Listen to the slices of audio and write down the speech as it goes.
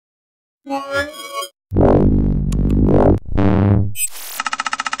Nicole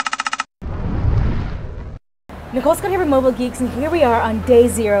Scott here with Mobile Geeks, and here we are on day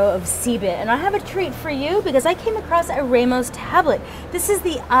 0 of CeBIT, and I have a treat for you because I came across a Ramos tablet. This is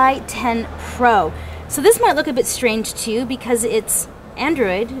the i10 Pro. So this might look a bit strange too because it's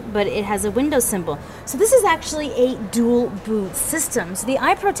Android, but it has a Windows symbol. So this is actually a dual boot system. So the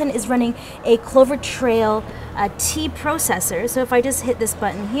iPro 10 is running a BayTrail T processor. So if I just hit this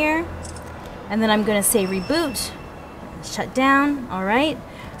button here, and then I'm going to say reboot, shut down, all right.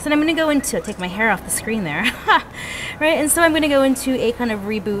 So then I'm going to go into, take my hair off the screen there, right? And so I'm going to go into a kind of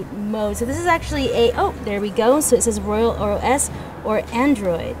reboot mode. So this is actually a, oh, there we go. So it says Royal OS or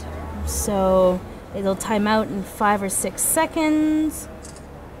Android. So it'll time out in 5 or 6 seconds.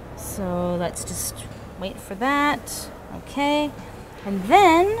 So let's just wait for that. Okay. And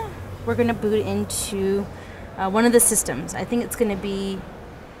then we're going to boot into one of the systems. I think it's going to be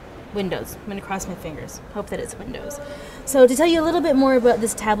Windows. I'm going to cross my fingers. Hope that it's Windows. So to tell you a little bit more about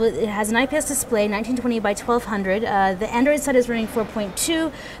this tablet, it has an IPS display, 1920 by 1200. The Android side is running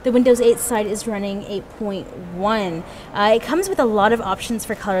 4.2. The Windows 8 side is running 8.1. It comes with a lot of options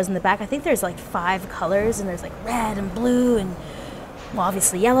for colors in the back. I think there's like 5 colors, and there's like red and blue and, well,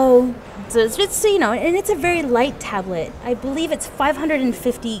 obviously yellow. So it's just, you know, and it's a very light tablet. I believe it's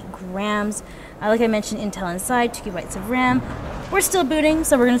 550 grams. Like I mentioned, Intel inside, 2 GB of RAM. We're still booting,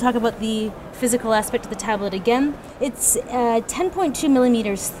 so we're going to talk about the physical aspect of the tablet again. It's 10.2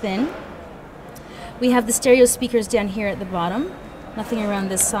 millimeters thin. We have the stereo speakers down here at the bottom. Nothing around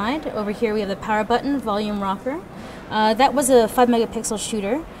this side. Over here we have the power button, volume rocker. That was a 5 megapixel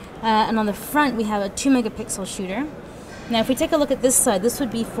shooter. And on the front we have a 2 megapixel shooter. Now if we take a look at this side, this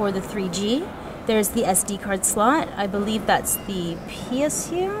would be for the 3G. There's the SD card slot. I believe that's the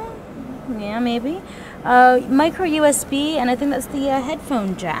PSU. Yeah, maybe. Micro USB, and I think that's the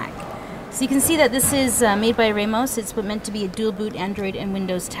headphone jack. So you can see that this is made by Ramos. It's meant to be a dual boot Android and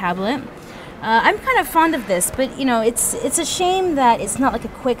Windows tablet. I'm kind of fond of this, but you know, it's a shame that it's not like a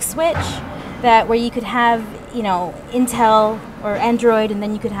quick switch, that where you could have, you know, Intel or Android and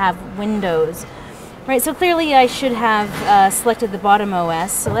then you could have Windows. Right, so clearly I should have selected the bottom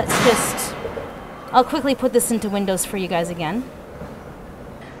OS. So let's just, I'll quickly put this into Windows for you guys again.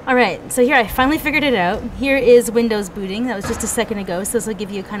 Alright, so here I finally figured it out. Here is Windows booting. That was just a second ago, so this will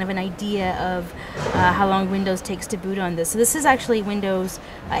give you kind of an idea of how long Windows takes to boot on this. So this is actually Windows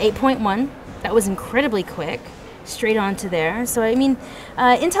 8.1. That was incredibly quick, straight onto there. So I mean,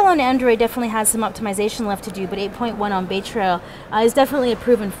 Intel on Android definitely has some optimization left to do, but 8.1 on BayTrail is definitely a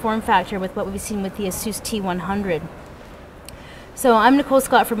proven form factor with what we've seen with the Asus T100. So I'm Nicole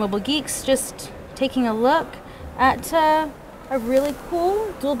Scott for Mobile Geeks, just taking a look at a really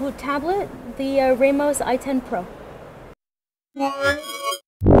cool dual boot tablet, the Ramos i10 Pro.